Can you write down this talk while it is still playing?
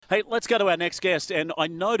Hey, let's go to our next guest. And I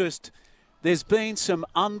noticed there's been some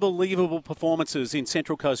unbelievable performances in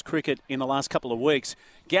Central Coast cricket in the last couple of weeks.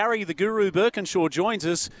 Garry, the Guru Burkinshaw, joins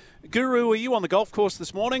us. Guru, are you on the golf course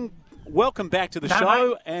this morning? Welcome back to the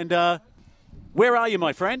show. Mate. And where are you,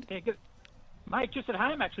 my friend? Yeah, good. Mate, just at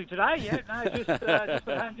home actually today. Yeah, no, just at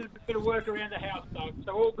home, just a bit of work around the house, though.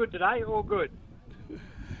 So all good today, all good.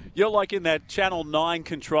 You're like in that Channel 9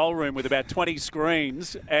 control room with about 20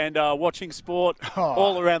 screens and watching sport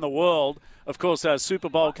all around the world. Of course, Super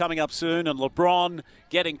Bowl coming up soon and LeBron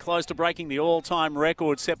getting close to breaking the all-time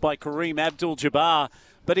record set by Kareem Abdul-Jabbar.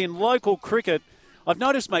 But in local cricket, I've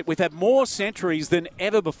noticed, mate, we've had more centuries than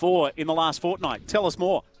ever before in the last fortnight. Tell us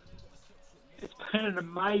more. It's been an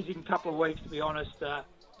amazing couple of weeks, to be honest,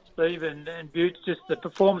 Steve and Butts. Just the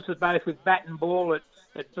performances both with bat and ball at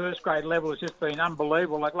first grade level has just been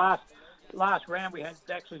unbelievable. Like last round, we had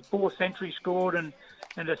actually 4 centuries scored and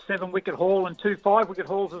a 7-wicket haul and 2 5-wicket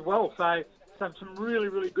hauls as well. So some really,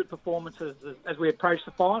 really good performances as we approach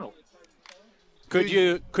the finals. Could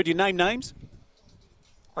you name names?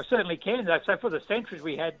 I certainly can, though. So for the centuries,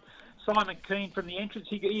 we had Simon Keane from the entrance.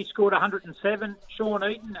 He scored 107. Sean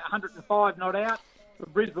Eaton, 105 not out. For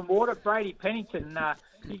Brisbane Water, Brady Pennington,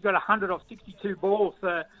 he got 100 off 62 balls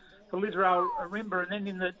for Israel Arimba. And then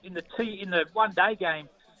in the one-day game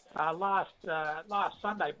last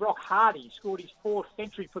Sunday, Brock Hardy scored his 4th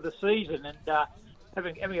century for the season and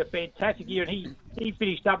having a fantastic year. And he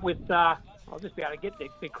finished up with I'll just be able to get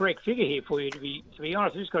the correct figure here for you. To be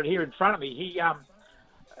honest, I've just got it here in front of me.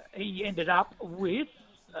 He ended up with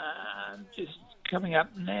just coming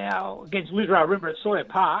up now against Israel Arimba at Sawyer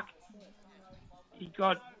Park. He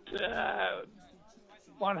got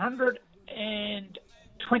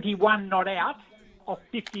 121 not out off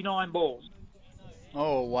 59 balls.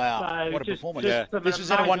 Oh, wow. So what a performance. This was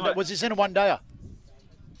this in a one-dayer?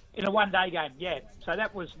 In a one-day game, yeah. So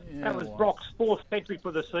that was Brock's 4th century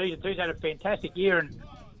for the season. He's had a fantastic year. And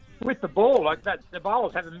with the ball, like that, the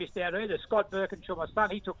bowlers haven't missed out either. Scott Burkinshaw, my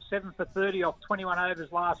son, he took 7 for 30 off 21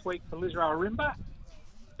 overs last week for Israel Arimba.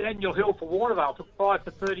 Daniel Hill for Warnervale took 5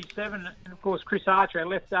 for 37, and of course Chris Archer, our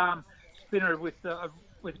left arm spinner with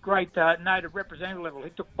great native representative level, he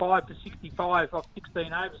took 5 for 65 off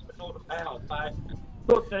 16 overs for Northern Powell. So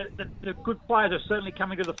look, the good players are certainly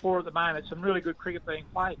coming to the fore at the moment. Some really good cricket being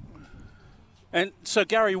played. And so,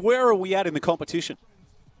 Garry, where are we at in the competition?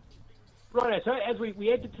 Right, so as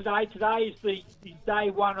we enter today is the day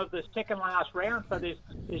one of the second last round. So there's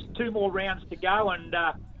 2 more rounds to go, and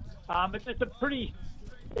it's a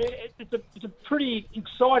pretty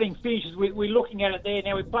exciting finish as we're looking at it there.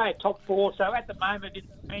 Now we play a top 4, so at the moment in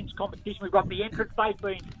men's competition we've got the entrants.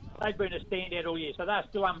 They've been a standout all year, so they're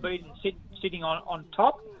still unbeaten, sitting on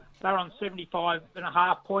top. They're on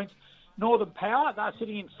 75.5 points. Northern Power, they're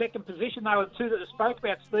sitting in second position. They were the 2 that I spoke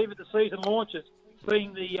about, Steve, at the season launches,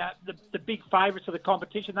 being the big favourites of the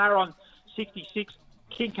competition. They're on 66.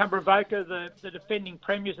 King Cumbervoca, the defending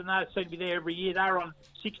premiers, and they seem to be there every year. They're on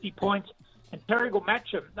 60 points. And Terrigal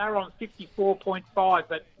Matcham, they're on 54.5.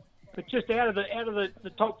 But just out of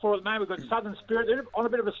the top 4 at the moment, we've got Southern Spirit. They're on a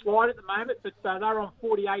bit of a slide at the moment, but they're on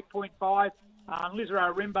 48.5.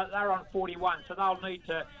 Israel Arimba, they're on 41. So they'll need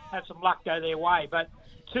to have some luck go their way. But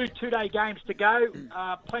 2 two-day games to go.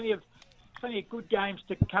 Plenty of good games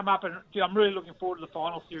to come up, and I'm really looking forward to the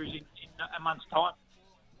final series in a month's time.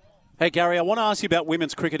 Hey, Garry, I want to ask you about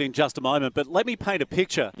women's cricket in just a moment, but let me paint a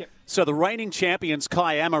picture. Yep. So the reigning champions,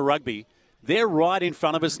 Kiama Rugby, they're right in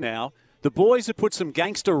front of us now. The boys have put some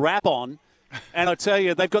gangster rap on, and I tell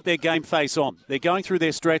you, they've got their game face on. They're going through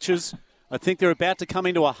their stretches. I think they're about to come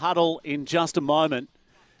into a huddle in just a moment.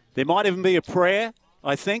 There might even be a prayer,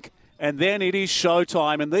 I think, and then it is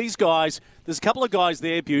showtime. And these guys, there's a couple of guys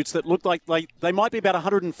there, Butts, that look like they might be about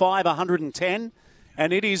 105, 110,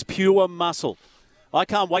 and it is pure muscle. I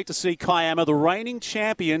can't wait to see Kiama, the reigning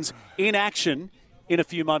champions, in action in a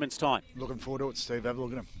few moments' time. Looking forward to it, Steve. Have a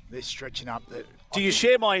look at them. They're stretching up. Do you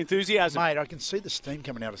share my enthusiasm? Mate, I can see the steam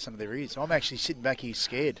coming out of some of their ears. I'm actually sitting back here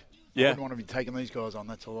scared. Yeah. I wouldn't want to be taking these guys on,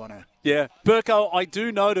 that's all I know. Yeah. Burko, I do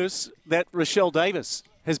notice that Rochelle Davis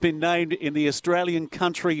has been named in the Australian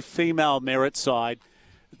Country Female Merit side.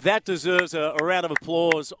 That deserves a round of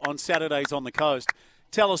applause on Saturdays on the Coast.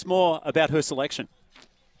 Tell us more about her selection.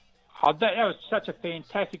 Oh, that was such a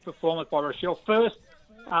fantastic performance by Rochelle. First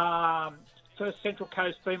Central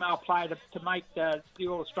Coast female player to make the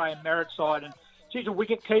All-Australian Merit side. And she's a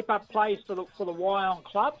wicket-keeper, plays for the Wyong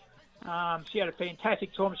club. She had a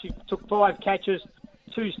fantastic tournament. She took 5 catches,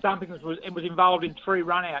 2 stumpings, and was involved in 3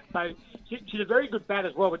 run-outs. So she's a very good bat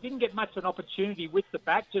as well, but didn't get much of an opportunity with the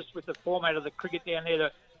bat, just with the format of the cricket down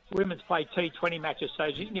there women's play T20 matches, so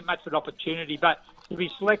she didn't get much of an opportunity. But to be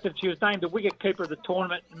selected, she was named the wicket-keeper of the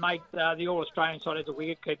tournament and made the All-Australian side as a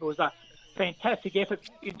wicket-keeper. It was a fantastic effort.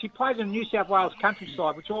 And she played in the New South Wales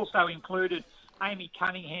countryside, which also included Amy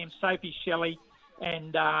Cunningham, Sophie Shelley,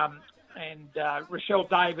 and Rochelle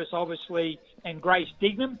Davis, obviously, and Grace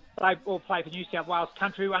Dignam. They all played for New South Wales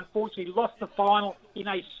country, who unfortunately lost the final in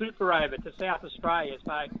a super over to South Australia.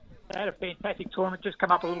 So they had a fantastic tournament, just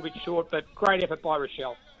come up a little bit short, but great effort by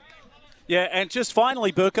Rochelle. Yeah, and just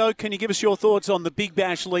finally, Burko, can you give us your thoughts on the Big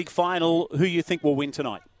Bash League final? Who you think will win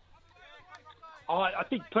tonight? I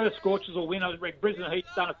think Perth Scorchers will win. I think Brisbane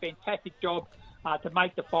Heat's done a fantastic job to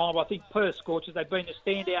make the final. I think Perth Scorchers, they've been a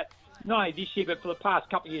standout, not only this year, but for the past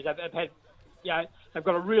couple of years. They've had, they've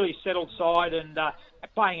got a really settled side, and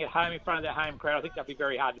playing at home in front of their home crowd, I think they'll be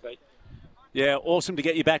very hard to beat. Yeah, awesome to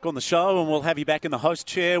get you back on the show, and we'll have you back in the host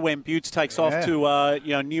chair when Butts takes off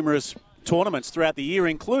to numerous tournaments throughout the year,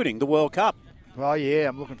 including the World Cup. Well, yeah,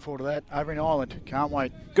 I'm looking forward to that over in Ireland. Can't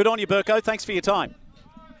wait. Good on you, Burko. Thanks for your time.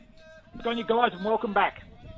 Good on you guys, and welcome back.